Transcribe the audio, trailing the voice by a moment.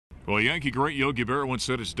Well, Yankee great Yogi Berra once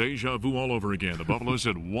said it's deja vu all over again. The Buffaloes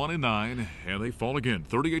at 1-9, and they fall again,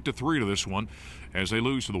 38-3 to this one, as they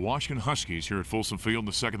lose to the Washington Huskies here at Folsom Field in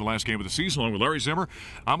the second to last game of the season. Along with Larry Zimmer,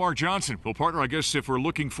 I'm Mark Johnson. Well, partner, I guess if we're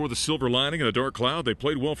looking for the silver lining in a dark cloud, they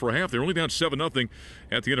played well for a half. They're only down 7-0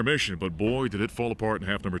 at the intermission, but boy, did it fall apart in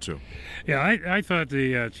half number 2. Yeah, I thought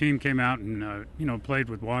the team came out and played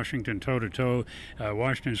with Washington toe-to-toe.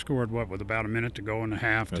 Washington scored, with about a minute to go in the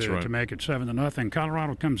half to make it 7-0.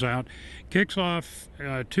 Colorado comes out, kicks off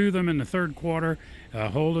to them in the third quarter,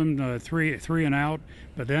 hold them three and out,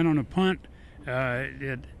 but then on a punt,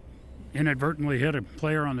 it inadvertently hit a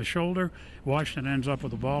player on the shoulder. Washington ends up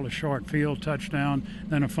with the ball, a short field, touchdown,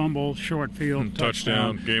 then a fumble, short field,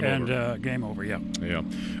 touchdown, game over. Game over, yeah. Yeah.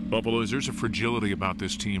 Buffalo, there's a fragility about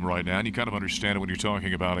this team right now, and you kind of understand it when you're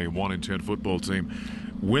talking about a 1-10 football team.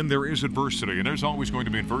 When there is adversity, and there's always going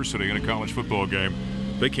to be adversity in a college football game,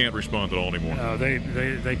 they can't respond at all anymore.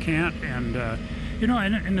 They can't, and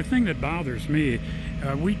and the thing that bothers me,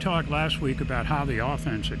 we talked last week about how the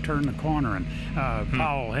offense had turned the corner, and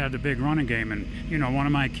Powell had the big running game, and one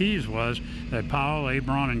of my keys was that Powell,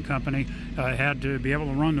 Abron, and company had to be able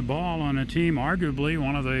to run the ball on a team, arguably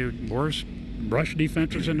one of the worst rush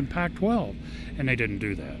defenses in the Pac-12, and they didn't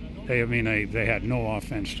do that. They had no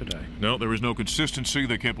offense today. No, there was no consistency.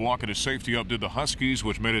 They kept walking his safety up, did the Huskies,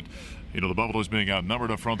 which made it, the Buffaloes being outnumbered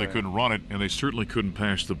up front. They couldn't run it, and they certainly couldn't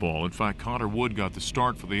pass the ball. In fact, Connor Wood got the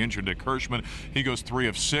start for the injured Nick Hirschman. He goes 3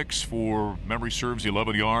 of 6 for, memory serves,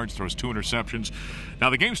 11 yards, throws 2 interceptions. Now,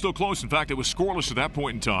 the game's still close. In fact, it was scoreless at that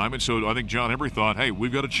point in time, and so I think John Embry thought, hey,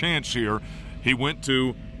 we've got a chance here. He went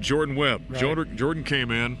to Jordan Webb. Right. Jordan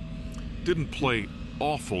came in, didn't play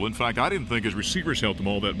awful. In fact, I didn't think his receivers helped him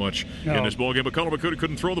all that much in this ball game, but Colorado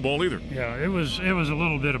couldn't throw the ball either. Yeah, it was a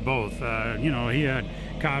little bit of both. He had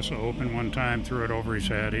Casa open one time, threw it over his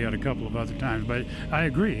head. He had a couple of other times, but I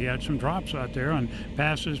agree. He had some drops out there on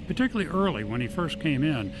passes, particularly early when he first came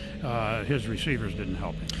in. His receivers didn't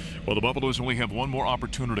help him. Well, the Buffaloes only have one more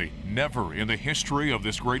opportunity. Never in the history of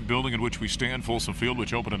this great building in which we stand, Folsom Field,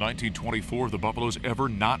 which opened in 1924, the Buffaloes ever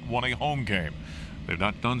not won a home game. They've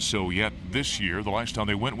not done so yet this year. The last time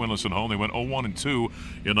they went winless at home, they went 0-1-2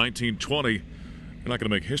 in 1920. They're not going to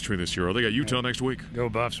make history this year, are they? Got Utah next week. Go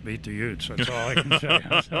Buffs, beat the Utes. That's all I can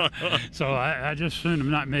say. So I just assume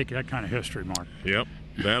them not make that kind of history, Mark. Yep.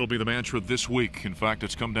 That'll be the mantra this week. In fact,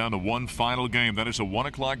 it's come down to one final game. That is a 1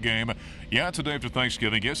 o'clock game. Yeah, it's a day after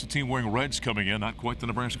Thanksgiving. Yes, the team wearing reds coming in. Not quite the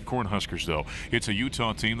Nebraska Cornhuskers, though. It's a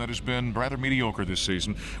Utah team that has been rather mediocre this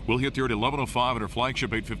season. We'll hit there at 11:05 at our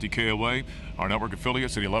flagship 850 KOA. Our network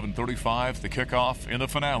affiliates at 11:35. The kickoff in the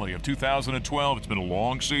finale of 2012. It's been a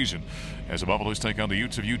long season as the Buffaloes take on the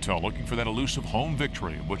Utes of Utah, looking for that elusive home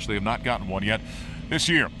victory, which they have not gotten one yet this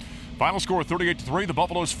year. Final score 38-3. The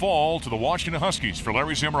Buffaloes fall to the Washington Huskies. For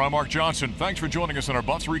Larry Zimmer, I'm Mark Johnson. Thanks for joining us on our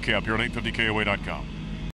Buffs recap here on 850KOA.com.